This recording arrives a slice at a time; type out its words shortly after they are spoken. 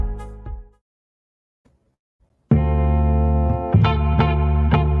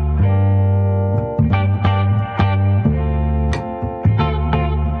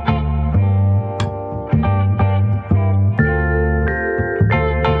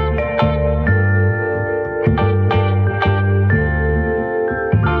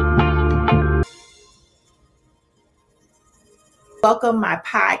welcome my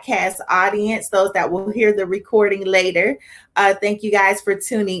podcast audience, those that will hear the recording later. Thank you guys for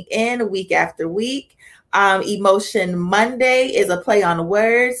tuning in week after week. Emotion Monday is a play on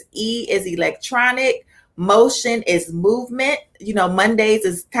words. E is electronic. Motion is movement. Mondays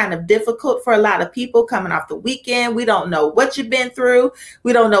is kind of difficult for a lot of people coming off the weekend. We don't know what you've been through.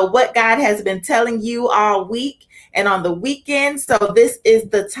 We don't know what God has been telling you all week and on the weekend. So this is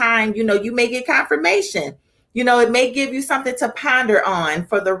the time, you may get confirmation. It may give you something to ponder on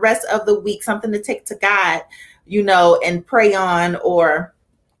for the rest of the week, something to take to God, and pray on, or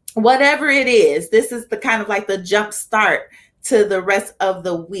whatever it is. This is the kind of like the jump start to the rest of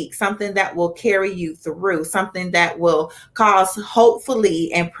the week, something that will carry you through, something that will cause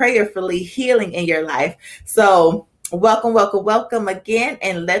hopefully and prayerfully healing in your life. So welcome again,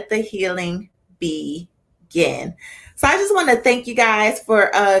 and let the healing begin. So I just want to thank you guys for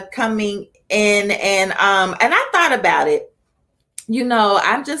coming in, and I thought about it.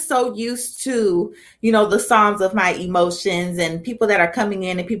 I'm just so used to, the songs of my emotions, and people that are coming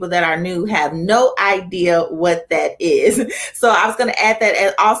in and people that are new have no idea what that is. So I was going to add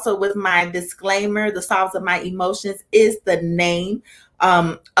that also with my disclaimer. The Songs of My Emotions is the name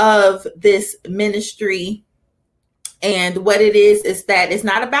of this ministry. And what it is that it's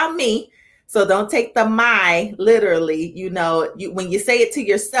not about me. So don't take the my literally. When you say it to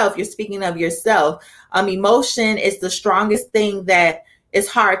yourself, you're speaking of yourself. Emotion is the strongest thing that is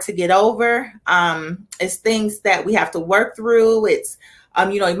hard to get over. It's things that we have to work through. It's,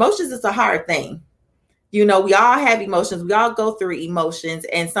 emotions is a hard thing. We all have emotions. We all go through emotions.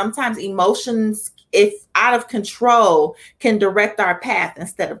 And sometimes emotions, if out of control, can direct our path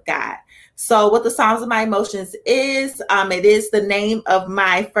instead of God. So what the Songs of My Emotions is, it is the name of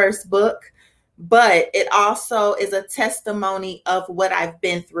my first book. But it also is a testimony of what I've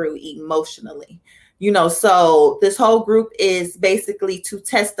been through emotionally. So this whole group is basically to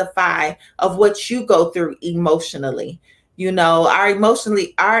testify of what you go through emotionally. Our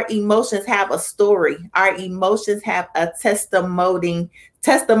emotions have a story. Our emotions have a testimony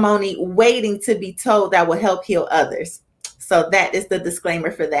waiting to be told that will help heal others. So that is the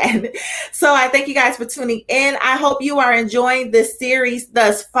disclaimer for that. So I thank you guys for tuning in. I hope you are enjoying this series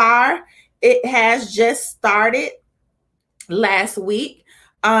thus far. It has just started last week.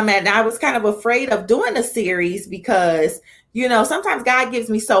 And I was kind of afraid of doing a series because, sometimes God gives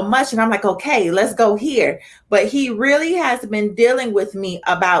me so much and I'm like, okay, let's go here. But he really has been dealing with me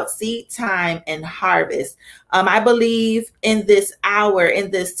about seed time and harvest. I believe in this hour, in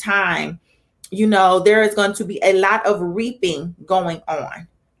this time, there is going to be a lot of reaping going on,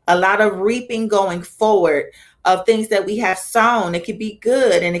 a lot of reaping going forward of things that we have sown. It could be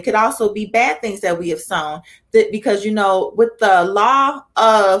good, and it could also be bad things that we have sown. Because, with the law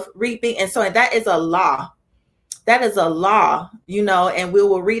of reaping and sowing, that is a law. That is a law, and we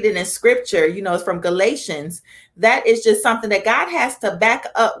will read it in scripture, it's from Galatians. That is just something that God has to back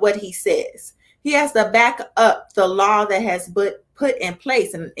up what he says. He has to back up the law that has put in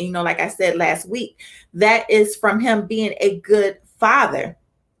place. And, like I said last week, that is from him being a good father.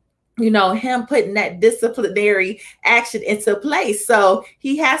 Him putting that disciplinary action into place. So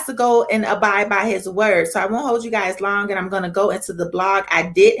he has to go and abide by his word. So I won't hold you guys long, and I'm going to go into the blog. I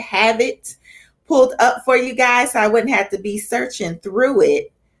did have it pulled up for you guys, so I wouldn't have to be searching through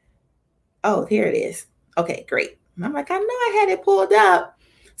it. Oh, here it is. Okay, great. I'm like, I know I had it pulled up.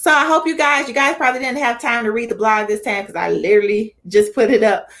 So I hope you guys probably didn't have time to read the blog this time because I literally just put it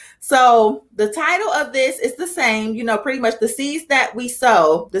up. So the title of this is the same, pretty much the seeds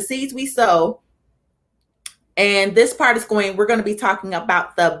we sow. And this part is we're going to be talking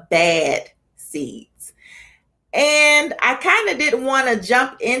about the bad seeds. And I kind of didn't want to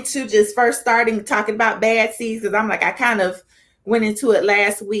jump into just first starting talking about bad seeds because I'm like, I kind of went into it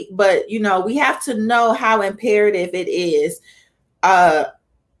last week. But, we have to know how imperative it is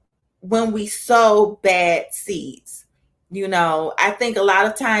when we sow bad seeds. I think a lot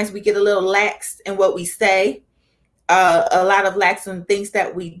of times we get a little lax in what we say, a lot of lax in things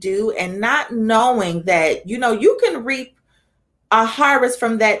that we do, and not knowing that, you can reap a harvest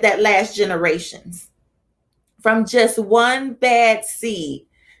from that last generations. From just one bad seed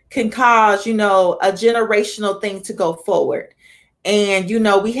can cause, a generational thing to go forward. And,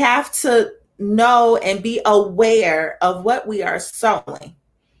 we have to know and be aware of what we are sowing.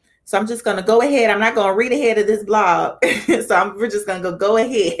 So I'm just going to go ahead. I'm not going to read ahead of this blog. So we're just going to go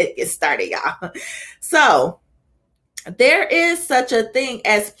ahead and get started, y'all. So there is such a thing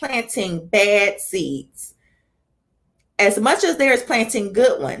as planting bad seeds. As much as there is planting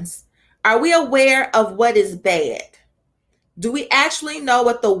good ones, are we aware of what is bad? Do we actually know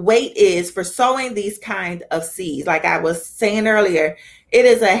what the weight is for sowing these kind of seeds? Like I was saying earlier, it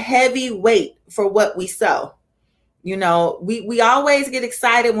is a heavy weight for what we sow. You know, we always get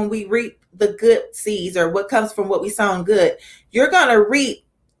excited when we reap the good seeds or what comes from what we sown good. You're gonna reap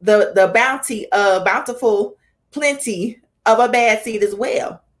the bountiful plenty of a bad seed as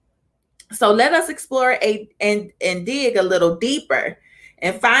well. So let us explore and dig a little deeper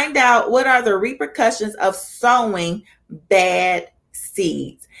and find out what are the repercussions of sowing bad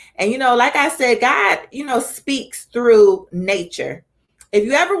seeds. And like I said, God, speaks through nature. If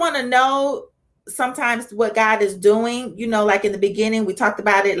you ever want to know sometimes what God is doing, like in the beginning, we talked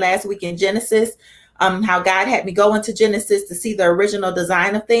about it last week in Genesis, how God had me go into Genesis to see the original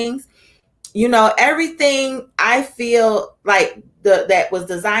design of things. Everything I feel like that was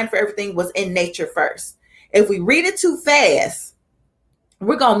designed for everything was in nature first. If we read it too fast,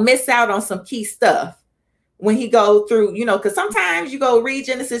 we're going to miss out on some key stuff when he go through, because sometimes you go read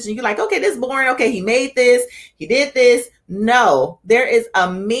Genesis and you're like, okay, this is boring. Okay, he made this, he did this. No, there is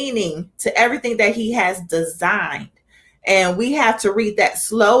a meaning to everything that he has designed. And we have to read that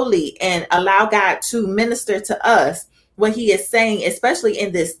slowly and allow God to minister to us what he is saying, especially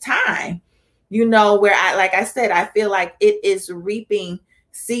in this time, where like I said, I feel like it is reaping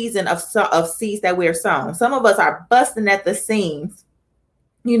season of seeds that we're sown. Some of us are busting at the seams,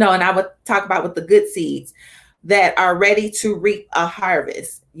 and I would talk about with the good seeds that are ready to reap a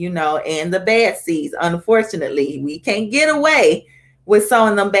harvest, and the bad seeds, unfortunately, we can't get away with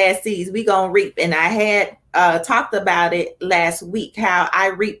sowing them bad seeds. We gonna reap. And I had talked about it last week, how I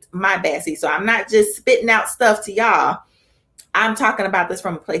reaped my bad seeds. So I'm not just spitting out stuff to y'all. I'm talking about this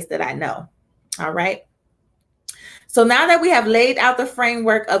from a place that I know. All right. So now that we have laid out the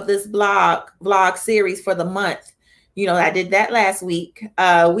framework of this vlog series for the month, I did that last week.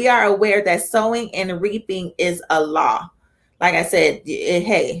 We are aware that sowing and reaping is a law. Like I said,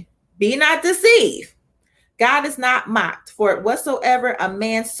 hey, be not deceived. God is not mocked. For whatsoever a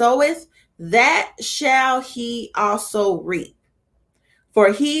man soweth, that shall he also reap.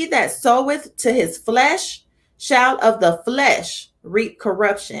 For he that soweth to his flesh shall of the flesh reap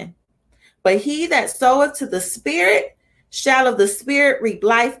corruption. But he that soweth to the Spirit shall of the Spirit reap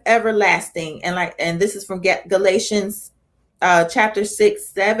life everlasting. And this is from Galatians chapter 6,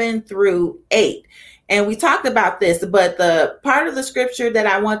 7 through 8. And we talked about this, but the part of the scripture that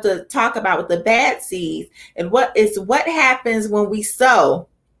I want to talk about with the bad seeds and what happens when we sow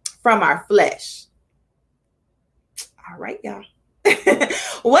from our flesh. All right, y'all.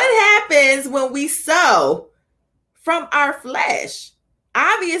 What happens when we sow from our flesh?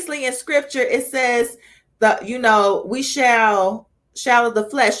 Obviously, in scripture, it says that, we shall of the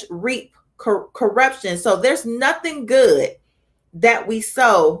flesh reap corruption. So there's nothing good that we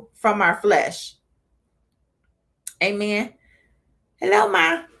sow from our flesh. Amen. Hello,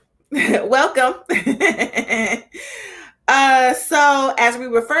 Ma. Welcome. So as we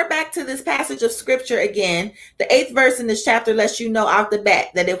refer back to this passage of scripture again, the 8th verse in this chapter lets you know off the bat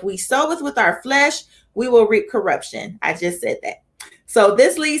that if we sow with our flesh, we will reap corruption. I just said that. So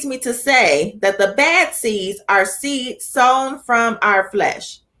this leads me to say that the bad seeds are seeds sown from our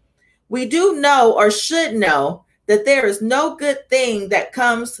flesh. We do know, or should know, that there is no good thing that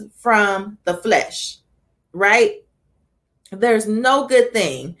comes from the flesh, right? There's no good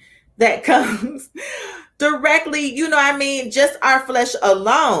thing that comes directly, just our flesh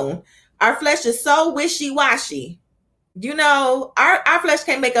alone. Our flesh is so wishy-washy. Our flesh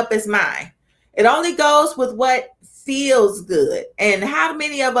can't make up its mind. It only goes with what feels good. And how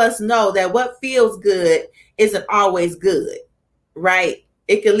many of us know that what feels good isn't always good, right?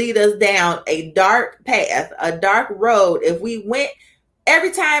 It could lead us down a dark path, a dark road. If we went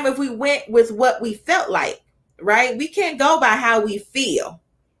with what we felt like, right? We can't go by how we feel.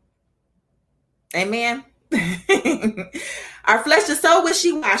 Amen. Our flesh is so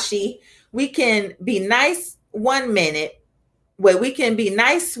wishy-washy. We can be nice 1 minute, where we can be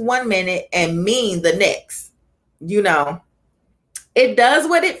nice 1 minute and mean the next. It does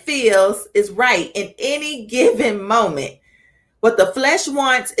what it feels is right in any given moment. What the flesh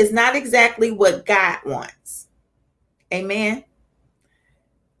wants is not exactly what God wants. Amen.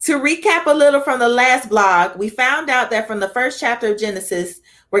 To recap a little from the last blog, we found out that from the first chapter of Genesis,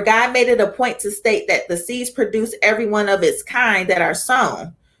 where God made it a point to state that the seeds produce every one of its kind that are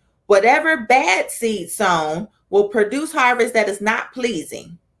sown. Whatever bad seed sown will produce harvest that is not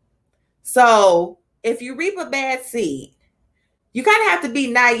pleasing. So if you reap a bad seed, you kind of have to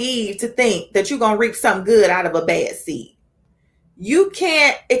be naive to think that you're going to reap something good out of a bad seed. You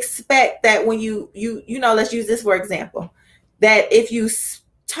can't expect that when you let's use this for example, that if you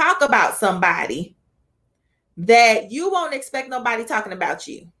talk about somebody that you won't expect nobody talking about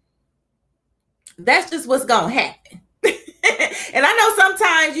you. That's just what's gonna happen. And I know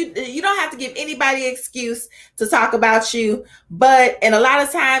sometimes you don't have to give anybody an excuse to talk about you, and a lot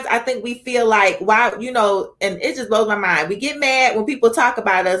of times I think we feel like, wow, and it just blows my mind. We get mad when people talk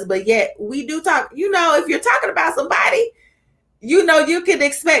about us, but yet we do talk. If you're talking about somebody, you can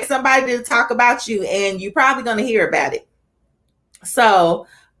expect somebody to talk about you, and you're probably going to hear about it. So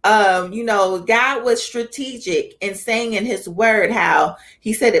God was strategic in saying in his word how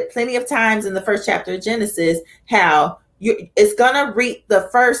he said it plenty of times in the first chapter of Genesis, how it's going to reap the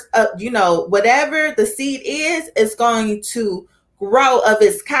first, whatever the seed is, it's going to grow of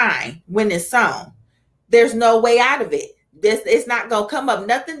its kind when it's sown. There's no way out of it. It's not going to come up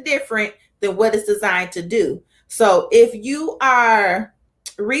nothing different than what it's designed to do. So if you are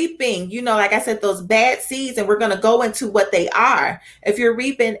reaping, like I said, those bad seeds, and we're going to go into what they are. If you're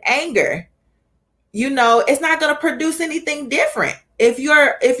reaping anger, it's not going to produce anything different. If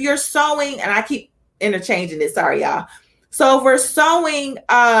you're sowing, and I keep interchanging it, sorry y'all. So if we're sowing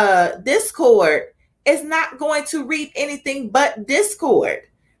discord, it's not going to reap anything but discord.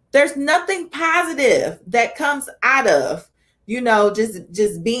 There's nothing positive that comes out of,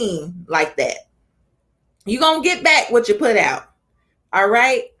 just being like that. You're going to get back what you put out. All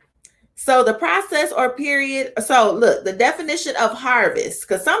right. So the process or period. So look, the definition of harvest,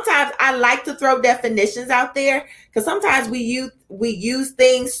 because sometimes I like to throw definitions out there, because sometimes we use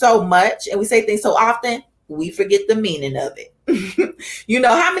things so much and we say things so often, we forget the meaning of it.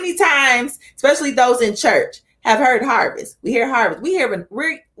 How many times, especially those in church, have heard harvest? We hear harvest.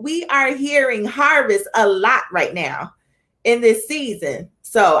 We are hearing harvest a lot right now in this season.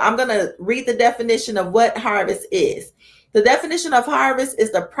 So I'm going to read the definition of what harvest is. The definition of harvest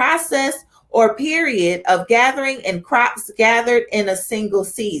is the process or period of gathering and crops gathered in a single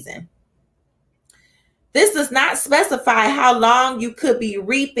season. This does not specify how long you could be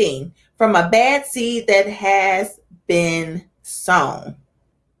reaping from a bad seed that has been sown.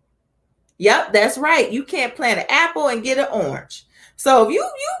 Yep, that's right. You can't plant an apple and get an orange. So if you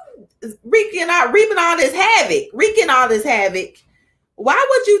reaping all this havoc, why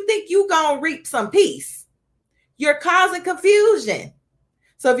would you think you gonna reap some peace? You're causing confusion.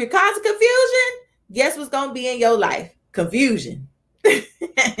 So if you're causing confusion, guess what's going to be in your life? Confusion.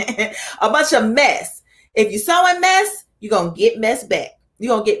 A bunch of mess. If you're sowing mess, you're going to get mess back.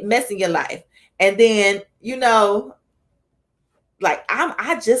 You're going to get mess in your life. And then,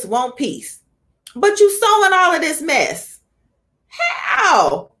 I just want peace. But you sowing all of this mess.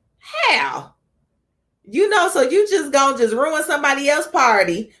 How? So you just going to ruin somebody else's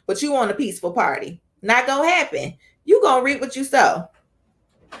party, but you want a peaceful party. Not gonna happen. You gonna reap what you sow.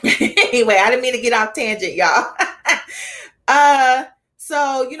 Anyway, I didn't mean to get off tangent, y'all.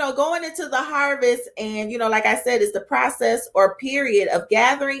 So going into the harvest, and like I said, it's the process or period of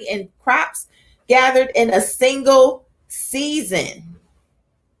gathering and crops gathered in a single season.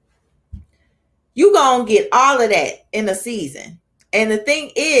 You gonna get all of that in a season. And the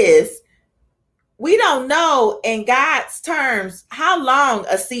thing is, we don't know in God's terms how long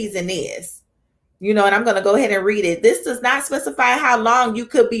a season is. And I'm going to go ahead and read it. This does not specify how long you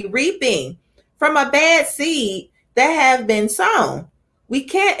could be reaping from a bad seed that have been sown. We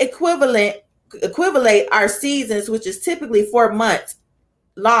can't equivalent our seasons, which is typically 4 months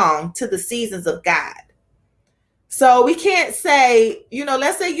long, to the seasons of God. So we can't say,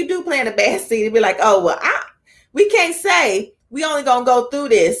 let's say you do plant a bad seed and be like, oh, well, we can't say we only going to go through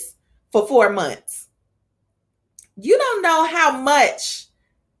this for 4 months. You don't know how much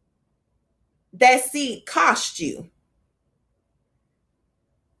that seed cost you.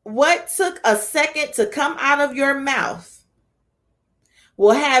 What took a second to come out of your mouth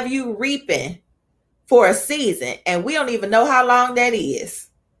will have you reaping for a season, and we don't even know how long that is.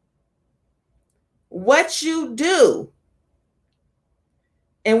 What you do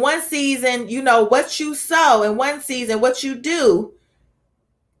in one season, what you sow in one season, what you do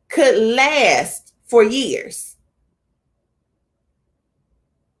could last for years.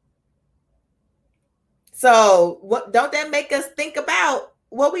 So don't that make us think about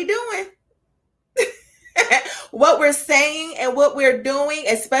what we're doing? What we're saying and what we're doing,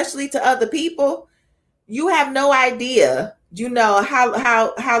 especially to other people. You have no idea,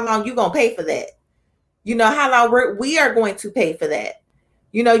 how long you're going to pay for that. How long we are going to pay for that.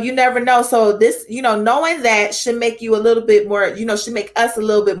 You never know. So this, knowing that should make you a little bit more, should make us a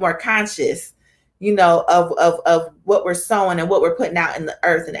little bit more conscious, of what we're sowing and what we're putting out in the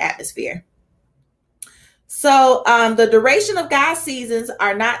earth and atmosphere. So the duration of God's seasons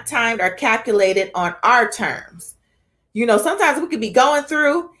are not timed or calculated on our terms. Sometimes we could be going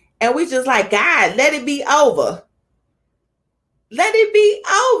through And we just like, God, let it be over. Let it be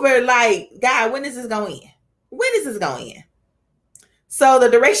over. Like, God, when is this going to end? When is this going to end? So the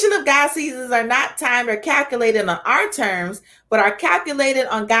duration of God's seasons are not timed or calculated on our terms, but are calculated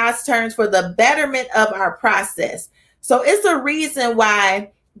on God's terms for the betterment of our process. So it's a reason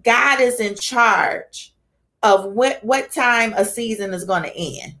why God is in charge of what time a season is going to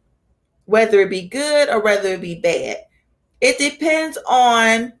end, whether it be good or whether it be bad. It depends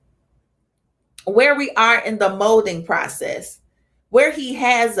on where we are in the molding process, where he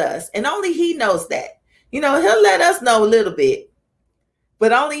has us. And only he knows that. He'll let us know a little bit.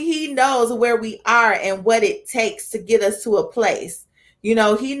 But only he knows where we are and what it takes to get us to a place. He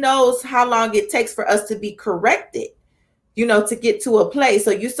knows how long it takes for us to be corrected, to get to a place. So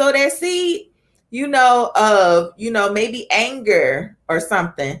you sow that seed, of, maybe anger or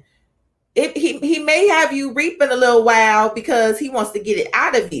something. He may have you reaping a little while because he wants to get it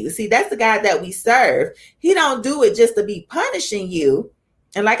out of you. See, that's the God that we serve. He don't do it just to be punishing you.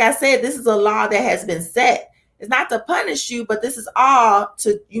 And like I said, this is a law that has been set. It's not to punish you, but this is all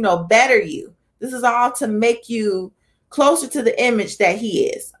to, better you. This is all to make you closer to the image that he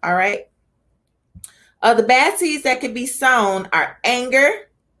is. All right. The bad seeds that can be sown are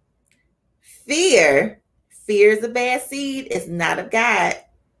anger, fear. Fear is a bad seed. It's not of God.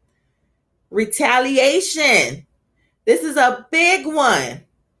 Retaliation. This is a big one.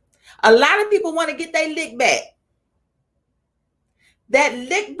 A lot of people want to get their lick back. That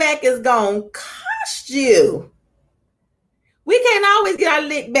lick back is going to cost you. We can't always get our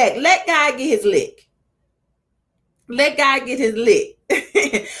lick back. Let God get his lick. Let God get his lick.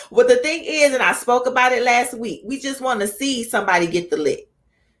 But the thing is, and I spoke about it last week, we just want to see somebody get the lick.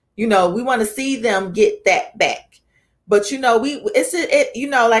 We want to see them get that back. But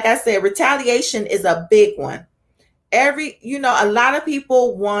like I said, retaliation is a big one. A lot of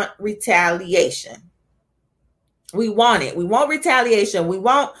people want retaliation. We want it. We want retaliation. We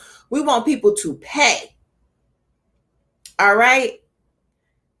want people to pay. All right.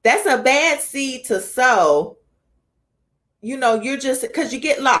 That's a bad seed to sow. You're just because you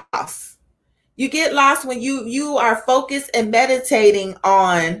get lost. You get lost when you are focused and meditating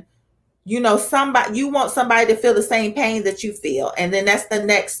on, somebody. You want somebody to feel the same pain that you feel. And then that's the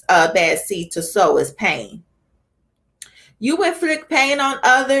next bad seed to sow is pain. You inflict pain on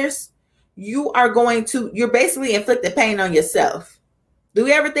others. You're basically inflicting pain on yourself. Do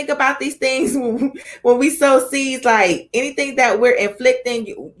we ever think about these things when we sow seeds? Like anything that we're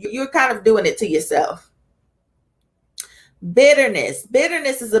inflicting, you're kind of doing it to yourself. Bitterness.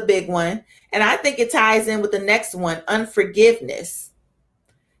 Bitterness is a big one. And I think it ties in with the next one, unforgiveness.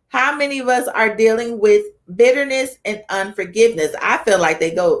 How many of us are dealing with bitterness and unforgiveness? I feel like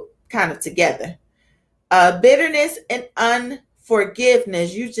they go kind of together. Bitterness and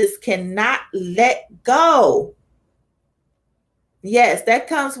unforgiveness. You just cannot let go. Yes, that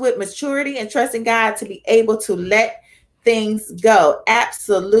comes with maturity and trusting God to be able to let things go.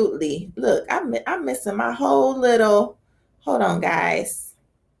 Absolutely. Look, I'm missing my whole little, hold on, guys.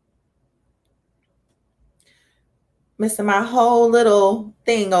 Missing my whole little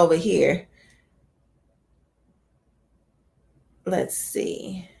thing over here. Let's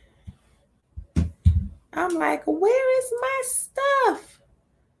see. I'm like, where is my stuff?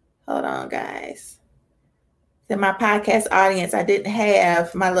 Hold on, guys. In my podcast audience, I didn't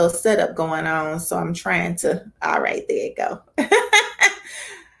have my little setup going on, so I'm trying to. All right, there you go.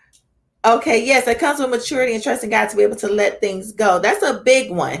 Okay, yes, it comes with maturity and trusting God to be able to let things go. That's a big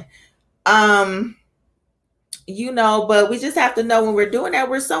one. But we just have to know when we're doing that,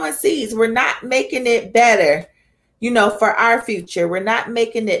 we're sowing seeds. We're not making it better, for our future. We're not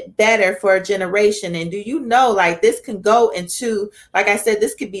making it better for a generation. And do you know, like this can go into, like I said,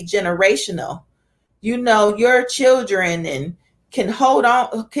 this could be generational. Your children and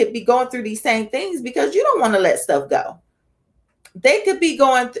could be going through these same things because you don't want to let stuff go. They could be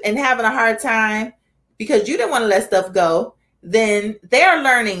going and having a hard time because you didn't want to let stuff go. Then they're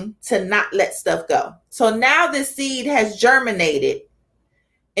learning to not let stuff go. So now this seed has germinated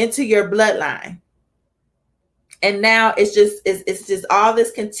into your bloodline. And now it's just all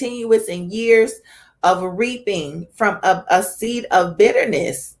this continuous and years of reaping from a seed of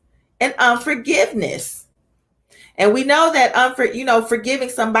bitterness and unforgiveness. And we know that forgiving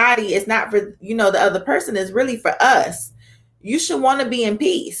somebody is not for, the other person, is really for us. You should want to be in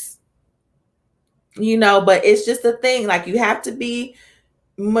peace, but it's just a thing. Like you have to be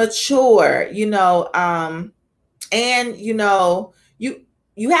mature, and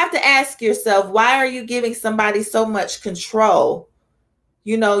you have to ask yourself, why are you giving somebody so much control?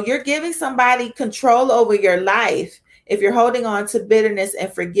 You're giving somebody control over your life. if you're holding on to bitterness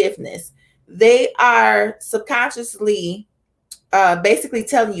and forgiveness, they are subconsciously basically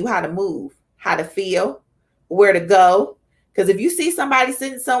telling you how to move, how to feel, where to go. Because if you see somebody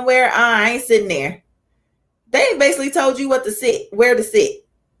sitting somewhere, I ain't sitting there. They basically told you what to sit, where to sit.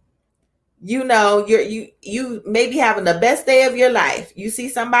 You know, you may be having the best day of your life. You see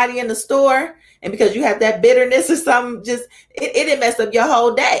somebody in the store, and because you have that bitterness or something, just it didn't mess up your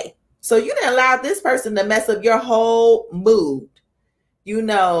whole day. So you didn't allow this person to mess up your whole mood. You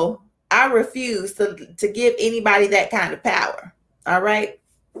know, I refuse to give anybody that kind of power. All right.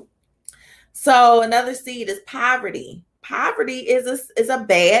 So another seed is poverty. Poverty is a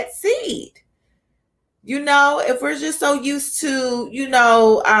bad seed. You know, if we're just so used to, you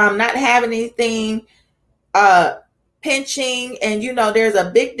know, not having anything pinching, and you know, there's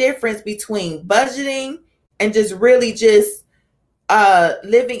a big difference between budgeting and just really just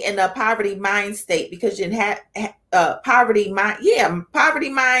living in a poverty mind state, because you have poverty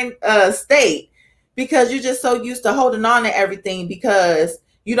mind state, because you're just so used to holding on to everything because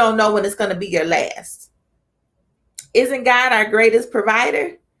you don't know when it's going to be your last. Isn't God our greatest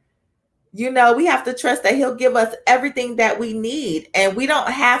provider? You know, we have to trust that he'll give us everything that we need, and we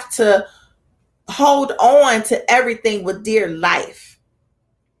don't have to hold on to everything with dear life.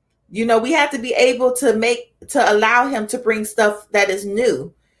 You know, we have to be able to allow him to bring stuff that is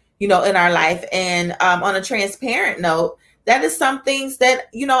new, you know, in our life. And on a transparent note, that is some things that,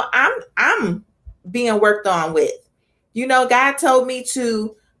 you know, I'm being worked on with. You know, God told me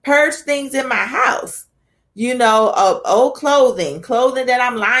to purge things in my house, you know, of old clothing that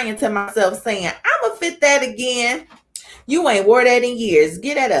I'm lying to myself saying, I'm going to fit that again. You ain't wore that in years.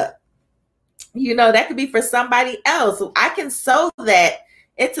 Get that up. You know, that could be for somebody else. I can sow that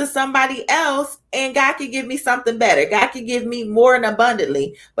into somebody else, and God can give me something better. God can give me more and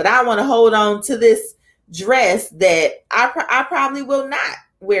abundantly, but I want to hold on to this dress that I probably will not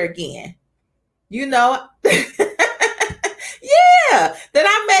wear again. You know, yeah, that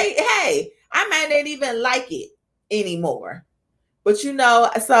I might not even like it anymore. But, you know,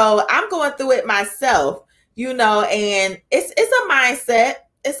 so I'm going through it myself, you know, and it's a mindset.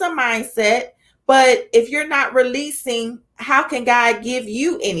 It's a mindset. But if you're not releasing, how can God give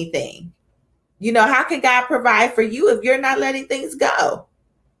you anything? You know, how can God provide for you if you're not letting things go?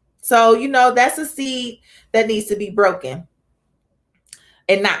 So, you know, that's a seed that needs to be broken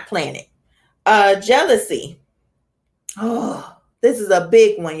and not planted. Jealousy. Oh, this is a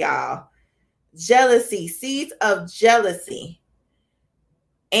big one, y'all. Jealousy, seeds of jealousy.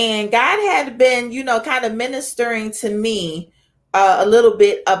 And God had been, you know, kind of ministering to me a little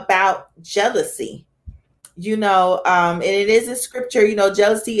bit about jealousy. You know, and it is in scripture, you know,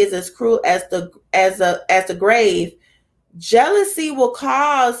 jealousy is as cruel as the grave. Jealousy will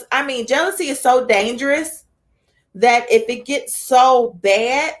cause, jealousy is so dangerous that if it gets so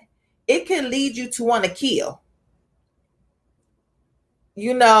bad, it can lead you to want to kill.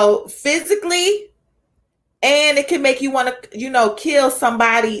 You know, physically, and it can make you want to, you know, kill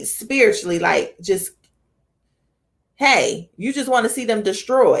somebody spiritually. Like, just, hey, you just want to see them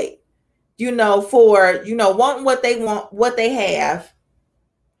destroyed, you know, for, you know, wanting what they want, what they have,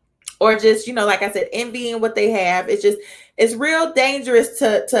 or just, you know, like I said, envying what they have. It's real dangerous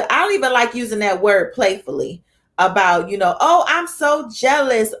to, I don't even like using that word playfully about, you know, oh, I'm so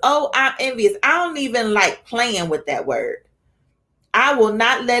jealous. Oh, I'm envious. I don't even like playing with that word. I will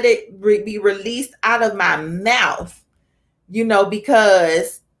not let it be released out of my mouth, you know,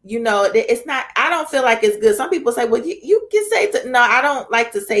 because, you know, it's not, I don't feel like it's good. Some people say, well, you can say it. No, I don't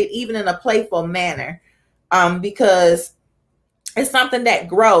like to say it even in a playful manner, because it's something that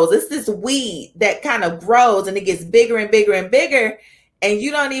grows. It's this weed that kind of grows and it gets bigger and bigger and bigger. And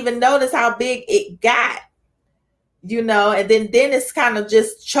you don't even notice how big it got, you know, and then it's kind of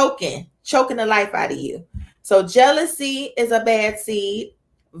just choking the life out of you. So jealousy is a bad seed.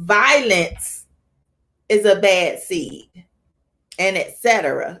 Violence is a bad seed, and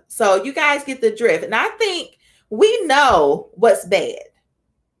etc. So you guys get the drift. And I think we know what's bad.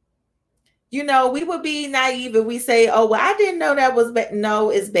 You know, we would be naive if we say, oh, well, I didn't know that was bad.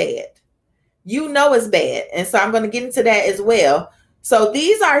 No, it's bad. You know it's bad. And so I'm going to get into that as well. So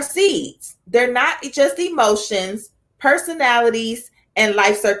these are seeds. They're not just emotions, personalities, and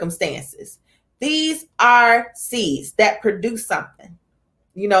life circumstances. These are seeds that produce something,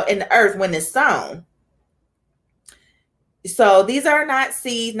 you know, in the earth when it's sown. So these are not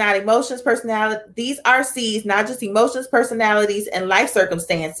seeds, not emotions, personality. These are seeds, not just emotions, personalities, and life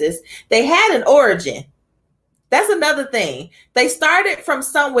circumstances. They had an origin. That's another thing. They started from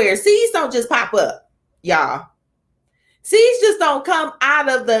somewhere. Seeds don't just pop up, y'all. Seeds just don't come out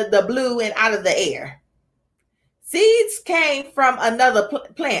of the blue and out of the air. Seeds came from another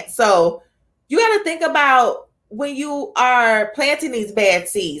plant. So you got to think about when you are planting these bad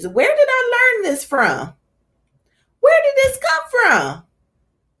seeds. Where did I learn this from? Where did this come from?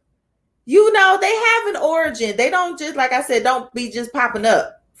 You know, they have an origin. They don't just, like I said, don't be just popping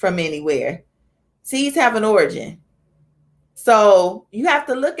up from anywhere. Seeds have an origin. So you have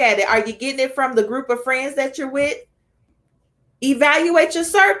to look at it. Are you getting it from the group of friends that you're with? Evaluate your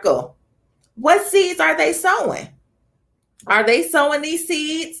circle. What seeds are they sowing? Are they sowing these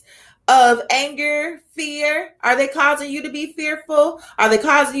seeds of anger, fear? Are they causing you to be fearful? Are they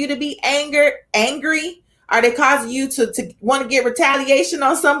causing you to be angry? Are they causing you to want to get retaliation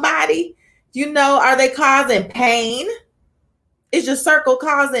on somebody? You know, are they causing pain? Is your circle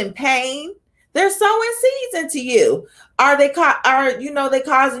causing pain? They're sowing seeds into you. Are they they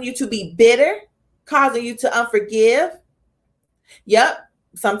causing you to be bitter, causing you to unforgive? Yep.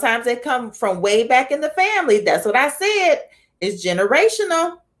 Sometimes they come from way back in the family. That's what I said. It's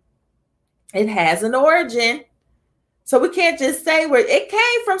generational. It has an origin. So we can't just say where it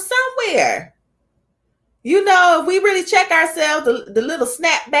came from somewhere. You know, if we really check ourselves, the little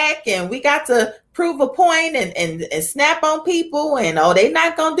snap back and we got to prove a point and snap on people and, oh, they're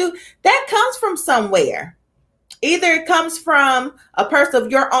not going to do, that comes from somewhere. Either it comes from a person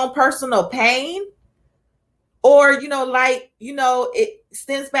of your own personal pain, or, it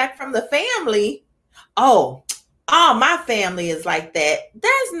stems back from the family. Oh, my family is like that.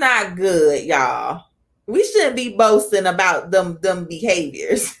 That's not good, y'all. We shouldn't be boasting about them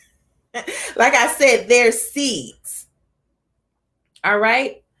behaviors. Like I said, they're seeds. All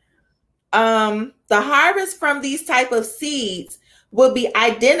right. The harvest from these type of seeds will be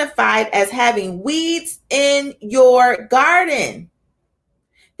identified as having weeds in your garden.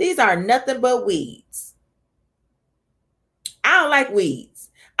 These are nothing but weeds. I don't like weeds.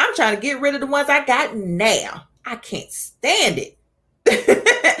 I'm trying to get rid of the ones I got now. I can't stand it.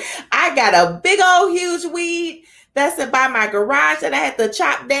 I got a big old huge weed that's by my garage that I had to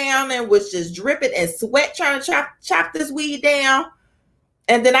chop down and was just dripping and sweat trying to chop this weed down.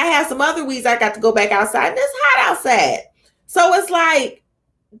 And then I have some other weeds I got to go back outside. And it's hot outside. So it's like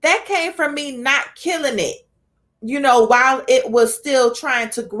that came from me not killing it, while it was still trying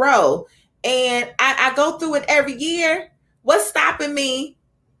to grow. And I go through it every year. What's stopping me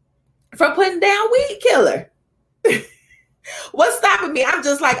from putting down weed killer? What's stopping me? I'm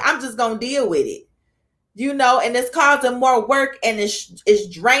just going to deal with it, and it's causing more work and it's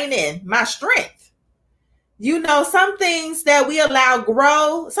draining my strength. Some things that we allow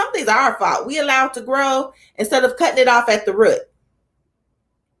grow, some things are our fault. We allow it to grow instead of cutting it off at the root.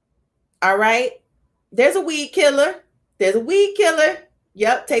 All right. There's a weed killer.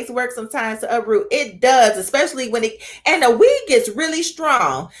 Yep. Takes work sometimes to uproot. It does, especially when and the weed gets really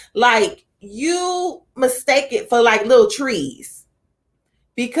strong. Like you mistake it for like little trees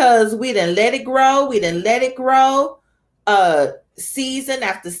because we didn't let it grow. Season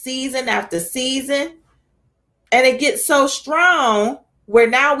after season after season. And it gets so strong where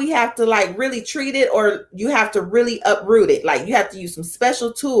now we have to like really treat it, or you have to really uproot it. Like you have to use some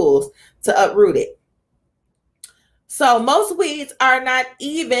special tools to uproot it. So most weeds are not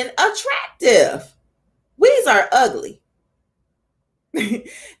even attractive. Weeds are ugly.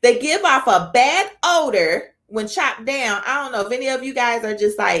 They give off a bad odor when chopped down. I don't know if any of you guys are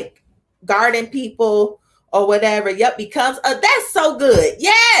just like garden people or whatever. Yep, that's so good.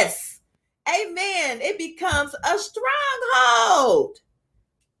 Yes. Amen. It becomes a stronghold.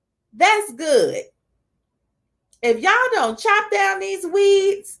 That's good. If y'all don't chop down these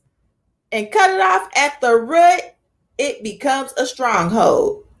weeds and cut it off at the root, it becomes a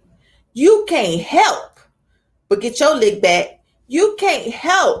stronghold. You can't help but get your lick back. You can't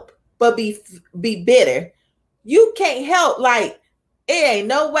help but be bitter. You can't help it ain't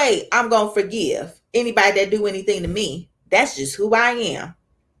no way I'm going to forgive anybody that do anything to me. That's just who I am.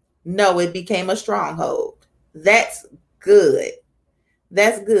 No, it became a stronghold. That's good.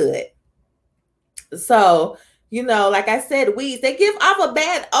 So, like I said, weeds, they give off a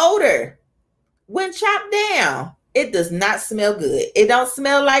bad odor when chopped down. It does not smell good. It don't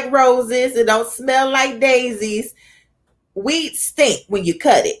smell like roses. It don't smell like daisies. Weeds stink when you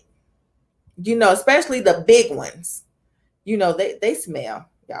cut it. Especially the big ones. They smell,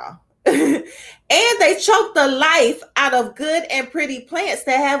 y'all. And they choke the life out of good and pretty plants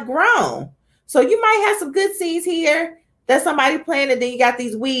that have grown. So you might have some good seeds here that somebody planted, then you got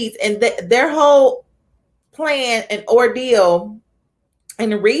these weeds, and their whole plan and ordeal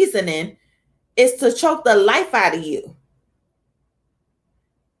and reasoning is to choke the life out of you.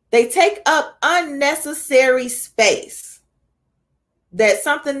 They take up unnecessary space that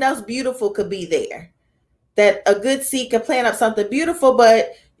something else beautiful could be there. that a good seed can plant up something beautiful,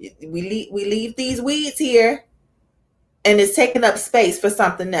 but we leave these weeds here and it's taking up space for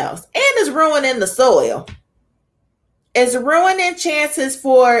something else. And it's ruining the soil. It's ruining chances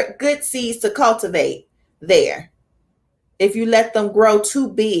for good seeds to cultivate there if you let them grow too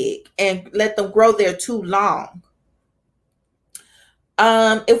big and let them grow there too long.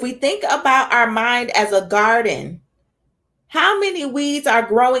 If we think about our mind as a garden, how many weeds are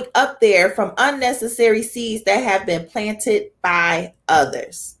growing up there from unnecessary seeds that have been planted by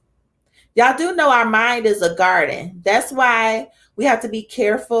others? Y'all do know our mind is a garden. That's why we have to be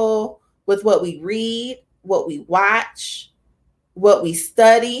careful with what we read, what we watch, what we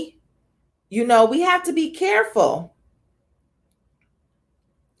study. You know, we have to be careful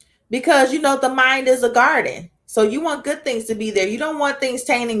because, you know, the mind is a garden. So you want good things to be there. You don't want things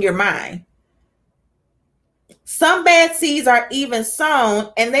tainting your mind. Some bad seeds are even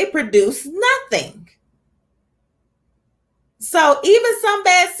sown and they produce nothing. So even some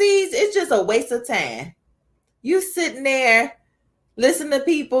bad seeds, it's just a waste of time. You sitting there listening to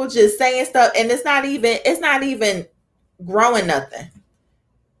people just saying stuff and it's not even growing nothing.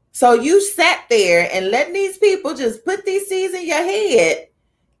 So you sat there and letting these people just put these seeds in your head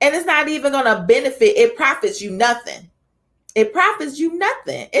and it's not even going to benefit. It profits you nothing. It profits you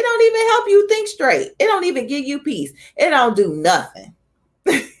nothing. It don't even help you think straight. It don't even give you peace. It don't do nothing.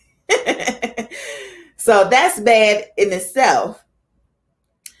 So that's bad in itself.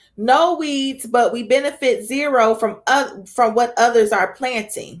 No weeds, but we benefit zero from what others are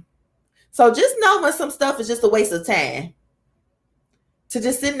planting. So just know when some stuff is just a waste of time. To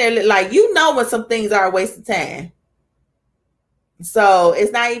just sit there, like, you know when some things are a waste of time. So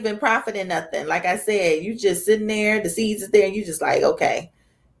it's not even profiting nothing. Like I said, you just sitting there, the seeds is there, and you just like, okay.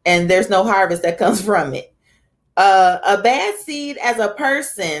 And there's no harvest that comes from it. A bad seed as a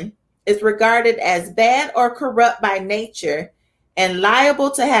person is regarded as bad or corrupt by nature and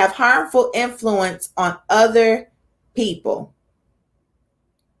liable to have harmful influence on other people.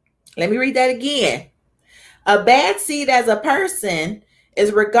 Let me read that again. A bad seed as a person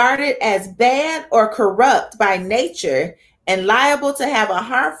is regarded as bad or corrupt by nature and liable to have a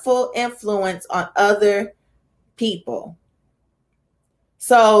harmful influence on other people.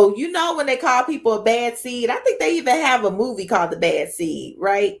 So, you know, when they call people a bad seed, I think they even have a movie called The Bad Seed,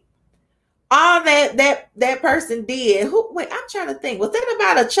 right? All that person did. I'm trying to think. Was that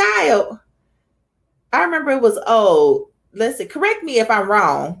about a child? I remember it was old. Listen, correct me if I'm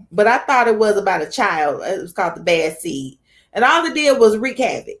wrong, but I thought it was about a child. It was called The Bad Seed. And all it did was wreak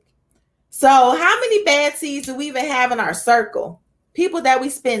havoc. So how many bad seeds do we even have in our circle? People that we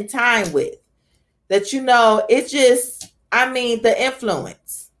spend time with. That, you know, it's just, I mean, the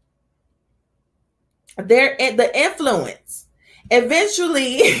influence. The influence.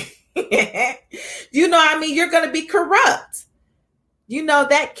 Eventually, you know, I mean, you're going to be corrupt. You know,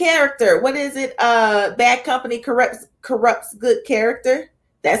 that character, what is it? Bad company corrupts good character.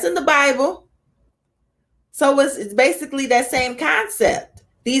 That's in the Bible. So it's basically that same concept.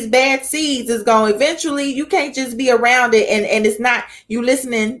 These bad seeds is going, eventually you can't just be around it and it's not, you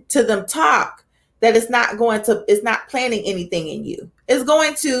listening to them talk, that it's not planting anything in you. It's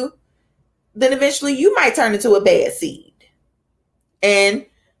going to, then eventually you might turn into a bad seed and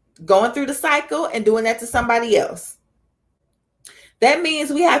going through the cycle and doing that to somebody else. That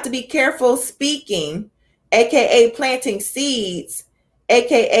means we have to be careful speaking, aka planting seeds,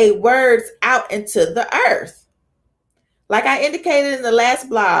 aka words out into the earth. Like I indicated in the last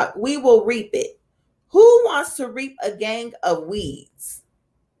blog, we will reap it. Who wants to reap a gang of weeds?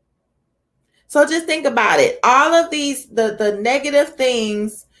 So just think about it. All of these, the negative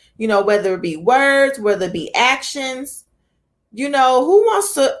things, you know, whether it be words, whether it be actions, you know, who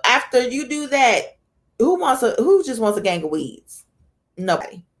wants to, after you do that, who just wants a gang of weeds?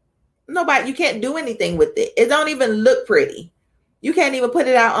 Nobody. You can't do anything with it. It don't even look pretty. You can't even put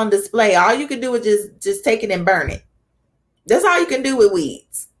it out on display. All you can do is just take it and burn it. That's all you can do with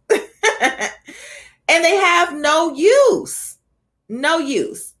weeds. And they have no use. No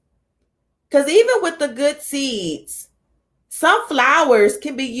use. Because even with the good seeds, some flowers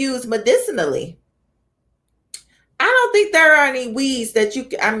can be used medicinally. I don't think there are any weeds that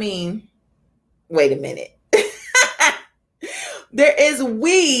wait a minute. There is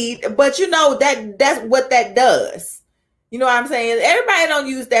weed, but you know that's what that does. You know what I'm saying? Everybody don't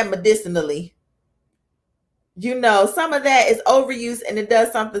use that medicinally. You know, some of that is overuse and it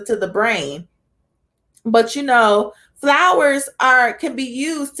does something to the brain. But you know, flowers can be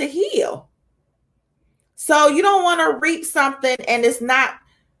used to heal. So you don't want to reap something and it's not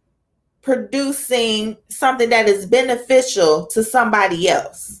producing something that is beneficial to somebody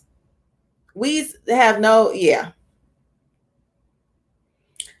else. Weeds have no, yeah.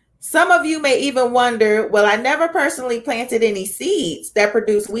 Some of you may even wonder, well, I never personally planted any seeds that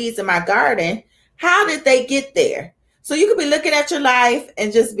produce weeds in my garden. How did they get there? So you could be looking at your life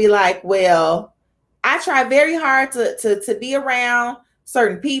and just be like, well, I try very hard to be around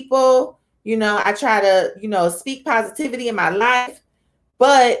certain people. I try to, speak positivity in my life.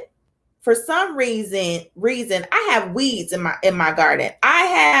 But for some reason, I have weeds in my garden. I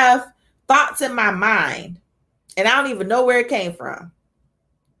have thoughts in my mind, and I don't even know where it came from.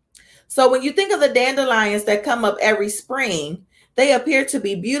 So when you think of the dandelions that come up every spring, they appear to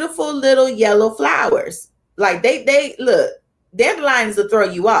be beautiful little yellow flowers. Like they look, dandelions will throw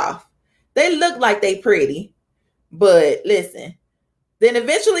you off. They look like they pretty, but listen, then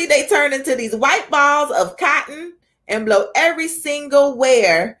eventually they turn into these white balls of cotton and blow every single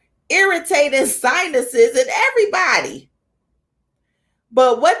where, irritating sinuses in everybody.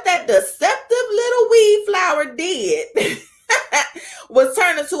 But what that deceptive little weed flower did was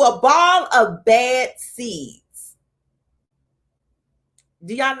turn into a ball of bad seeds.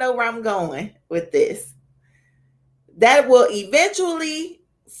 Do y'all know where I'm going with this? That will eventually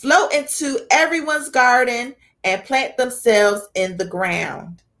float into everyone's garden and plant themselves in the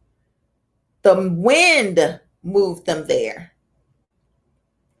ground. The wind moved them there.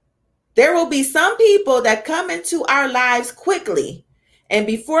 There will be some people that come into our lives quickly, and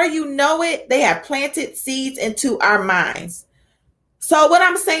before you know it, they have planted seeds into our minds. So what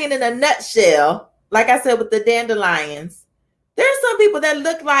I'm saying in a nutshell, like I said with the dandelions, there's some people that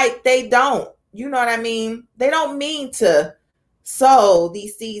look like they don't, you know what I mean? They don't mean to sow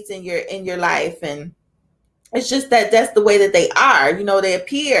these seeds in your life, and it's just that that's the way that they are. They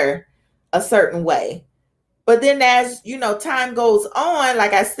appear a certain way. But then as, time goes on,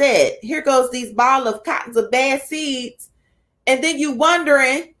 like I said, here goes these ball of cottons of bad seeds. And then you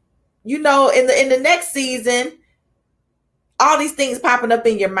wondering, in the next season, all these things popping up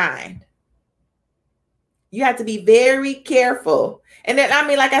in your mind. You have to be very careful. And then,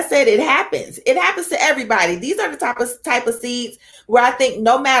 like I said, it happens. It happens to everybody. These are the type of seeds where I think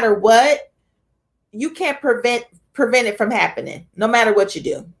no matter what, you can't prevent it from happening, no matter what you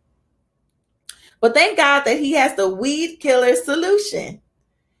do. But thank God that he has the weed killer solution.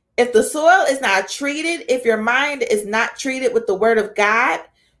 If the soil is not treated, if your mind is not treated with the word of God,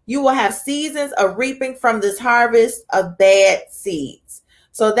 you will have seasons of reaping from this harvest of bad seeds.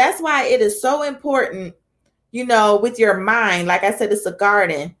 So that's why it is so important, with your mind, like I said, it's a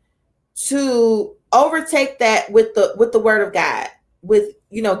garden, to overtake that with the word of God, with,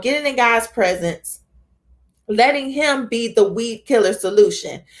 getting in God's presence, letting him be the weed killer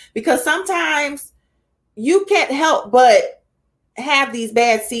solution. Because sometimes you can't help but have these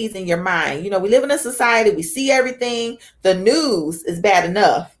bad seeds in your mind. We live in a society, we see everything. The news is bad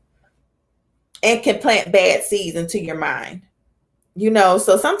enough and can plant bad seeds into your mind.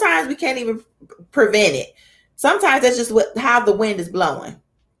 So sometimes we can't even prevent it. Sometimes that's just how the wind is blowing.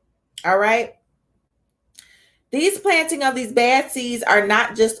 All right. These planting of these bad seeds are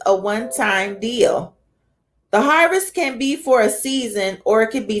not just a one-time deal. The harvest can be for a season, or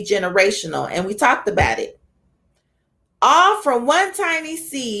it can be generational. And we talked about it. All from one tiny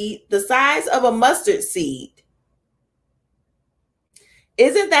seed, the size of a mustard seed.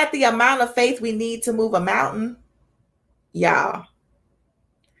 Isn't that the amount of faith we need to move a mountain? Y'all.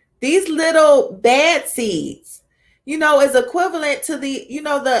 These little bad seeds, is equivalent to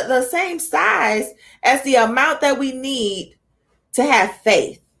the same size as the amount that we need to have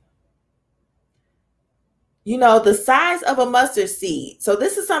faith. The size of a mustard seed. So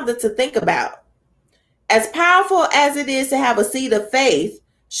this is something to think about. As powerful as it is to have a seed of faith,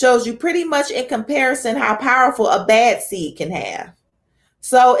 shows you pretty much in comparison how powerful a bad seed can have.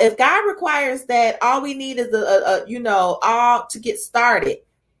 So if God requires that all we need is all to get started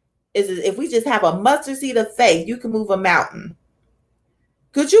is if we just have a mustard seed of faith, you can move a mountain.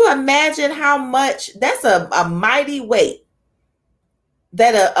 Could you imagine how much? That's a mighty weight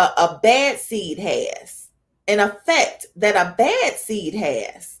that a bad seed has. An effect that a bad seed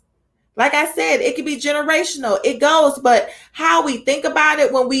has. Like I said, it can be generational. It goes, but how we think about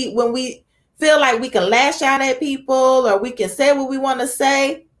it when we feel like we can lash out at people or we can say what we want to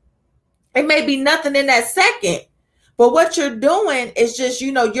say, it may be nothing in that second. But what you're doing is just,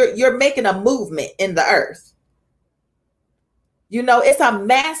 you're making a movement in the earth. It's a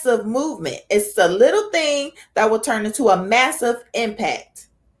massive movement. It's a little thing that will turn into a massive impact,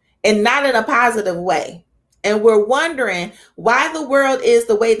 and not in a positive way. And we're wondering why the world is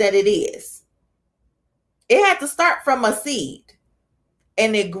the way that it is. It had to start from a seed,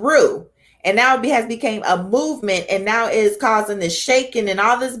 and it grew, And now it has become a movement, and now it's causing this shaking and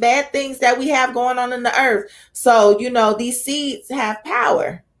all these bad things that we have going on in the earth. So, these seeds have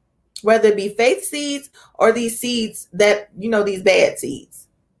power, whether it be faith seeds or these seeds that, these bad seeds.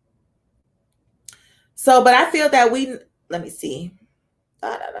 So, but I feel that let me see.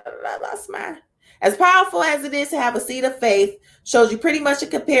 As powerful as it is to have a seed of faith, shows you pretty much a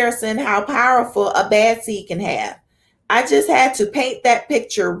comparison how powerful a bad seed can have. I just had to paint that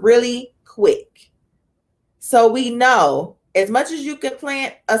picture really quick. So we know as much as you can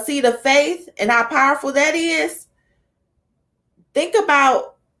plant a seed of faith and how powerful that is, think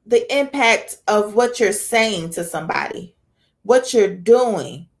about the impact of what you're saying to somebody, what you're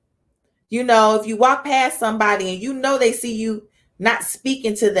doing. If you walk past somebody and they see you not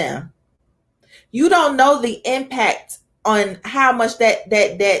speaking to them, you don't know the impact on how much that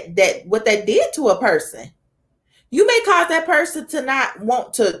what that did to a person. You may cause that person to not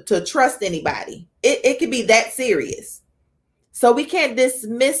want to trust anybody. It could be that serious. So we can't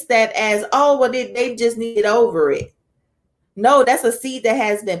dismiss that as, oh, well, they just need to get over it. No, that's a seed that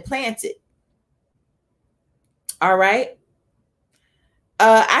has been planted. All right.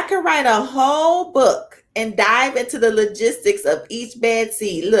 I could write a whole book and dive into the logistics of each bad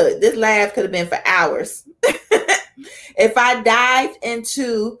seed. Look, this live could have been for hours. If I dived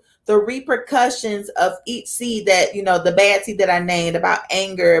into the repercussions of each seed that, the bad seed that I named, about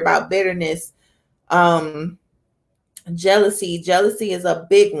anger, about bitterness, jealousy. Jealousy is a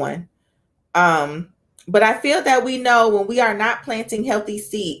big one. But I feel that we know when we are not planting healthy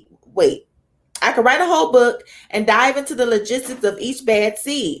seed. Wait, I could write a whole book and dive into the logistics of each bad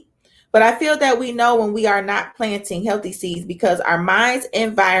seed. But I feel that we know when we are not planting healthy seeds because our minds,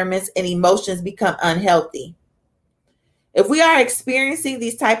 environments, and emotions become unhealthy. If we are experiencing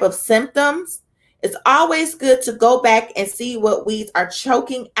these type of symptoms, it's always good to go back and see what weeds are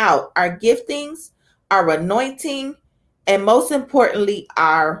choking out our giftings, our anointing, and most importantly,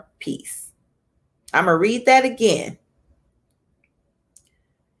 our peace. I'm going to read that again.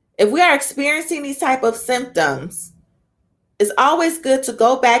 If we are experiencing these type of symptoms, it's always good to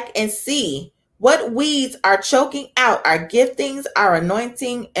go back and see what weeds are choking out our giftings, our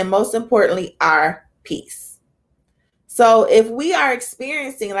anointing, and most importantly, our peace. So if we are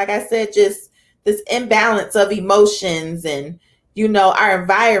experiencing, like I said, just this imbalance of emotions and, our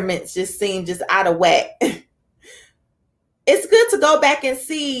environments just seem just out of whack, it's good to go back and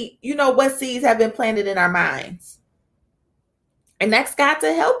see, what seeds have been planted in our minds. And that's got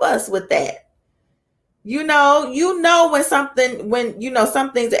to help us with that. When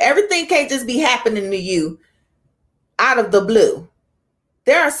something's, everything can't just be happening to you out of the blue.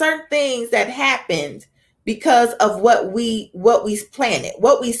 There are certain things that happened because of what we planted,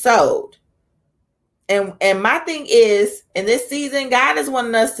 what we sowed. And my thing is, in this season, God is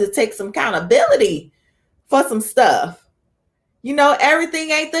wanting us to take some accountability for some stuff. Everything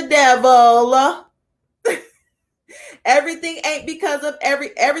ain't the devil. Everything ain't because of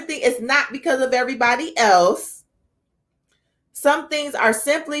everything is not because of everybody else. Some things are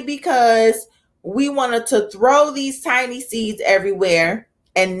simply because we wanted to throw these tiny seeds everywhere.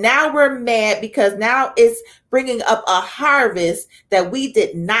 And now we're mad because now it's bringing up a harvest that we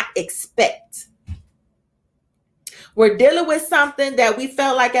did not expect. We're dealing with something that we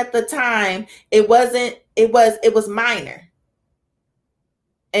felt like at the time it was minor.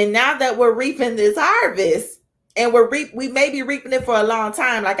 And now that we're reaping this harvest, and we may be reaping it for a long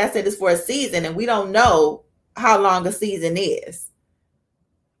time. Like I said, it's for a season, and we don't know how long a season is.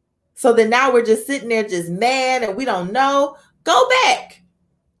 So then now we're just sitting there just mad, and we don't know. Go back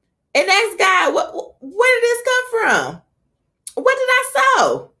and ask God, where did this come from? What did I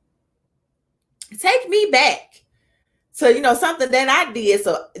sow? Take me back to, something that I did.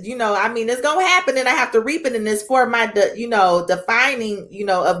 So, it's going to happen, and I have to reap it, and it's for my, defining,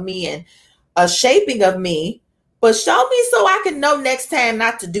 of me and a shaping of me. But show me so I can know next time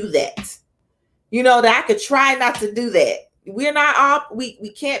not to do that. That I could try not to do that. We're not all, we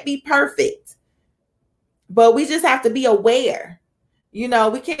can't be perfect. But we just have to be aware. We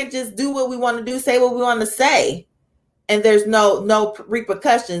can't just do what we want to do, say what we want to say. And there's no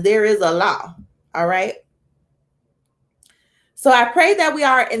repercussions. There is a law. All right. So I pray that we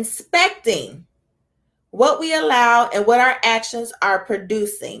are inspecting what we allow and what our actions are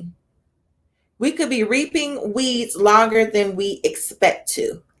producing. We could be reaping weeds longer than we expect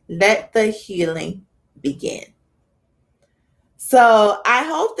to. Let the healing begin. So I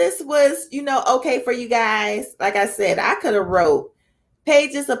hope this was, okay for you guys. Like I said, I could have wrote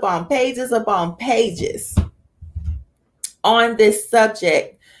pages upon pages upon pages on this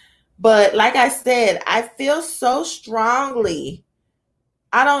subject. But like I said, I feel so strongly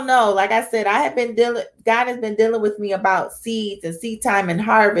I don't know. Like I said, God has been dealing with me about seeds and seed time and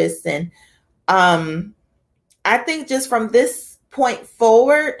harvest. And I think just from this point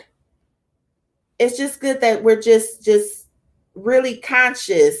forward, it's just good that we're just really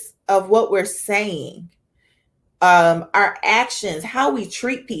conscious of what we're saying. Our actions, how we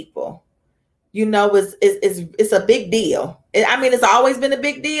treat people, it's a big deal. I mean, it's always been a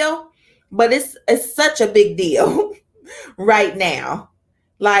big deal, but it's such a big deal right now.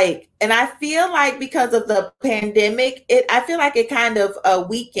 Like, and I feel like because of the pandemic, I feel like it kind of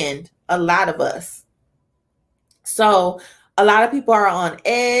weakened a lot of us. So a lot of people are on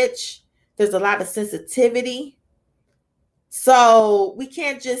edge. There's a lot of sensitivity. So we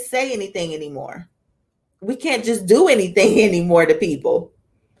can't just say anything anymore. We can't just do anything anymore to people,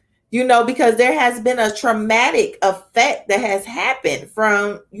 because there has been a traumatic effect that has happened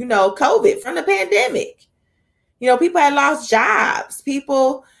from, COVID, from the pandemic. People had lost jobs.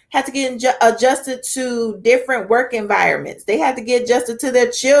 People had to get adjusted to different work environments. They had to get adjusted to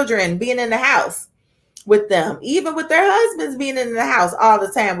their children being in the house with them, even with their husbands being in the house all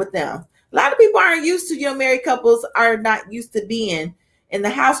the time with them. A lot of people aren't used to, married couples are not used to being in the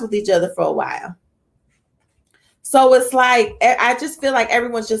house with each other for a while. So it's like, I just feel like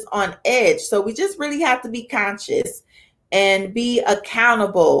everyone's just on edge. So we just really have to be conscious and be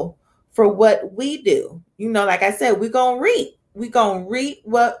accountable for what we do. Like I said, we're going to reap. We're going to reap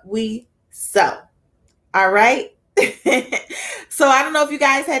what we sow. All right. So I don't know if you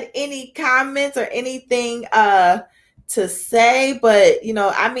guys had any comments or anything to say, but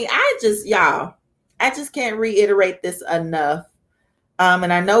I just can't reiterate this enough.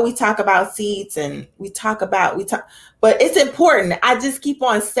 And I know we talk about seeds and but it's important. I just keep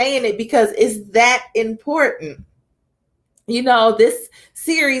on saying it because it's that important. This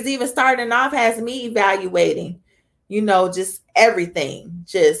series even starting off has me evaluating, just everything.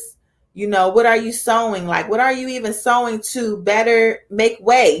 Just, what are you sowing? Like, what are you even sowing to better make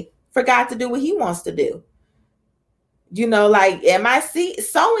way for God to do what he wants to do? Like, am I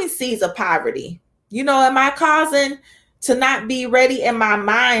sowing seeds of poverty? Am I causing to not be ready in my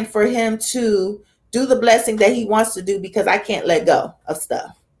mind for him to do the blessing that he wants to do because I can't let go of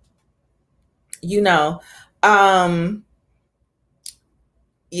stuff?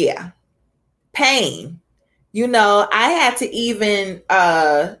 Yeah. Pain. I had to even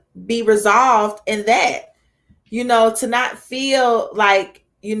be resolved in that, to not feel like,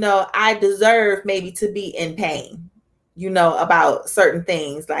 I deserve maybe to be in pain, about certain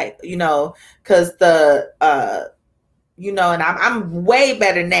things, like, because and I'm way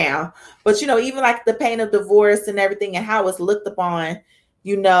better now, but even like the pain of divorce and everything and how it's looked upon,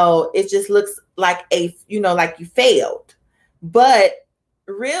 it just looks like like you failed. But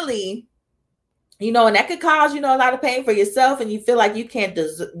really, and that could cause, a lot of pain for yourself, and you feel like you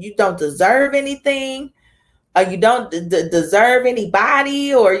don't deserve anything, or you don't deserve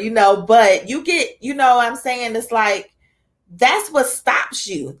anybody, or, but you get, I'm saying, it's like, that's what stops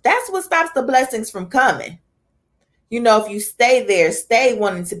you. That's what stops the blessings from coming. If you stay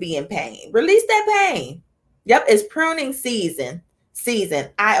wanting to be in pain, release that pain. Yep. It's pruning season,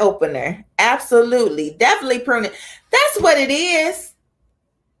 eye opener. Absolutely. Definitely pruning. That's what it is.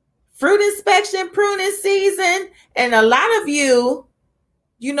 Fruit inspection, pruning season. And a lot of you,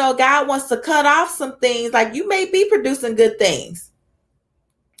 God wants to cut off some things. Like, you may be producing good things.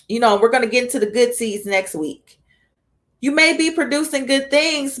 We're going to get into the good seeds next week. You may be producing good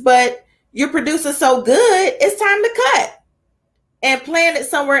things, but you're producing so good, it's time to cut and plant it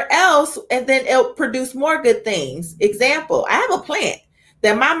somewhere else, and then it'll produce more good things. Example, I have a plant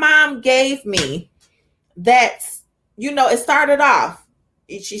that my mom gave me that's, it started off,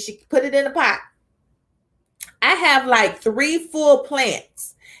 she put it in a pot. I have like 3 full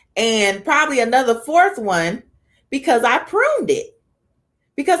plants and probably another 4th one because I pruned it,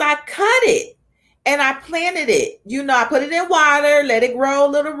 because I cut it and I planted it. I put it in water, let it grow a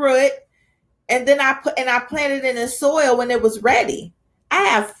little root. And then I planted it in soil when it was ready. I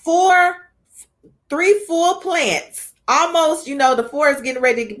have 3 full plants. Almost, the 4 is getting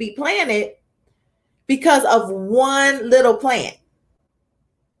ready to be planted because of one little plant.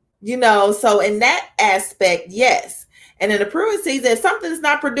 So in that aspect, yes. And in the pruning season, if something's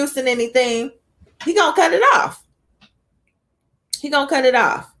not producing anything, he's going to cut it off. He's going to cut it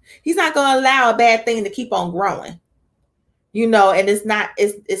off. He's not going to allow a bad thing to keep on growing. And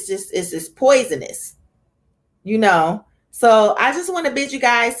it's just poisonous, So I just want to bid you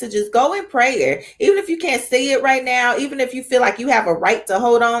guys to just go in prayer. Even if you can't see it right now, even if you feel like you have a right to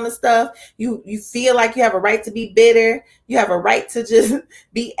hold on to stuff, you feel like you have a right to be bitter, you have a right to just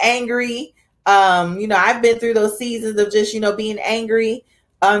be angry. I've been through those seasons of just, being angry.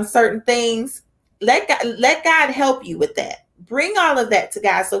 on certain things, let God help you with that. Bring all of that to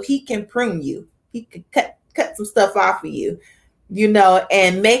God so he can prune you. He can cut some stuff off of you,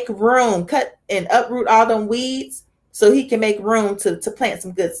 and make room, cut and uproot all them weeds so he can make room to plant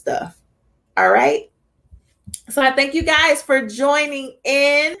some good stuff. All right. So I thank you guys for joining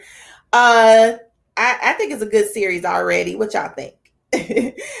in. I think it's a good series already. What y'all think?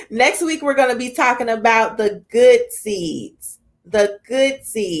 Next week, we're going to be talking about the good seeds. The good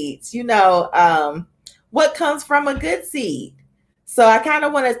seeds, what comes from a good seed. So I kind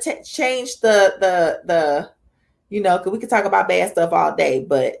of want to change the because we could talk about bad stuff all day,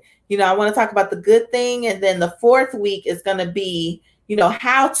 but, I want to talk about the good thing. And then the fourth week is going to be,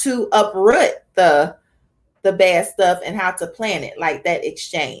 how to uproot the bad stuff and how to plant it, like that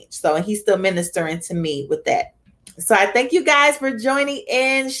exchange. So, and he's still ministering to me with that. So I thank you guys for joining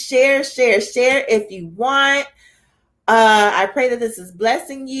in. Share if you want. I pray that this is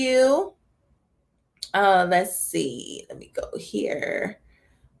blessing you. Let's see. Let me go here.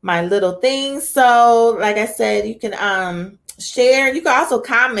 My little things. So, like I said, you can share. You can also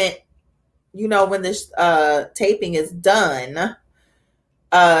comment, when this taping is done.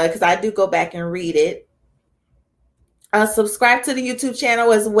 Because I do go back and read it. Subscribe to the YouTube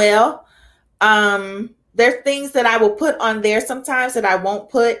channel as well. There's things that I will put on there sometimes that I won't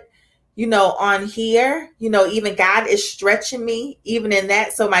put, on here. Even God is stretching me even in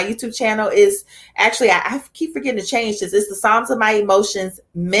that. So my YouTube channel is actually, I keep forgetting to change this. It's the Psalms of My Emotions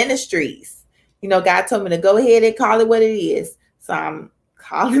Ministries. God told me to go ahead and call it what it is. So I'm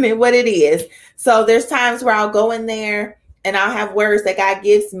calling it what it is. So there's times where I'll go in there and I'll have words that God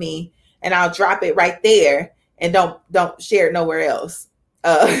gives me and I'll drop it right there and don't share it nowhere else.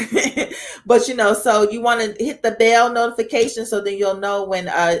 But so you want to hit the bell notification so then you'll know when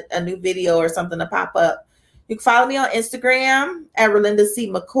a new video or something to pop up. You can follow me on Instagram at Relinda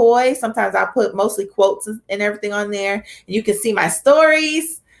C. McCoy. Sometimes I put mostly quotes and everything on there. And you can see my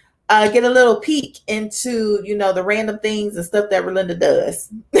stories, get a little peek into, the random things and stuff that Relinda does.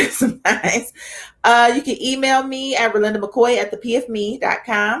 Sometimes. You can email me at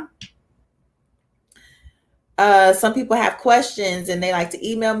RelindaMcCoy@thepfme.com. Some people have questions and they like to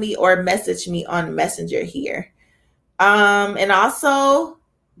email me or message me on Messenger here. And also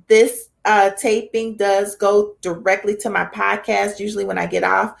this taping does go directly to my podcast, usually when I get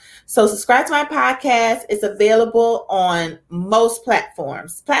off. So subscribe to my podcast. It's available on most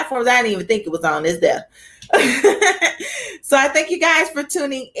platforms. Platforms I didn't even think it was on is there. So I thank you guys for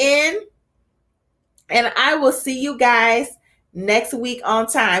tuning in. And I will see you guys next week on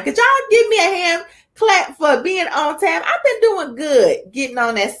time. Could y'all give me a hand clap for being on time? I've been doing good getting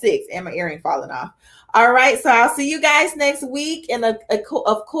on that 6 and my earring falling off. All right. So I'll see you guys next week. And of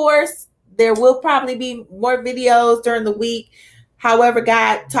course, there will probably be more videos during the week. However,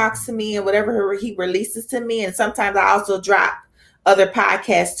 God talks to me and whatever he releases to me. And sometimes I also drop other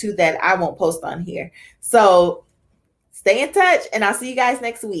podcasts too that I won't post on here. So stay in touch and I'll see you guys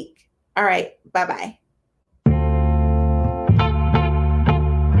next week. All right. Bye-bye.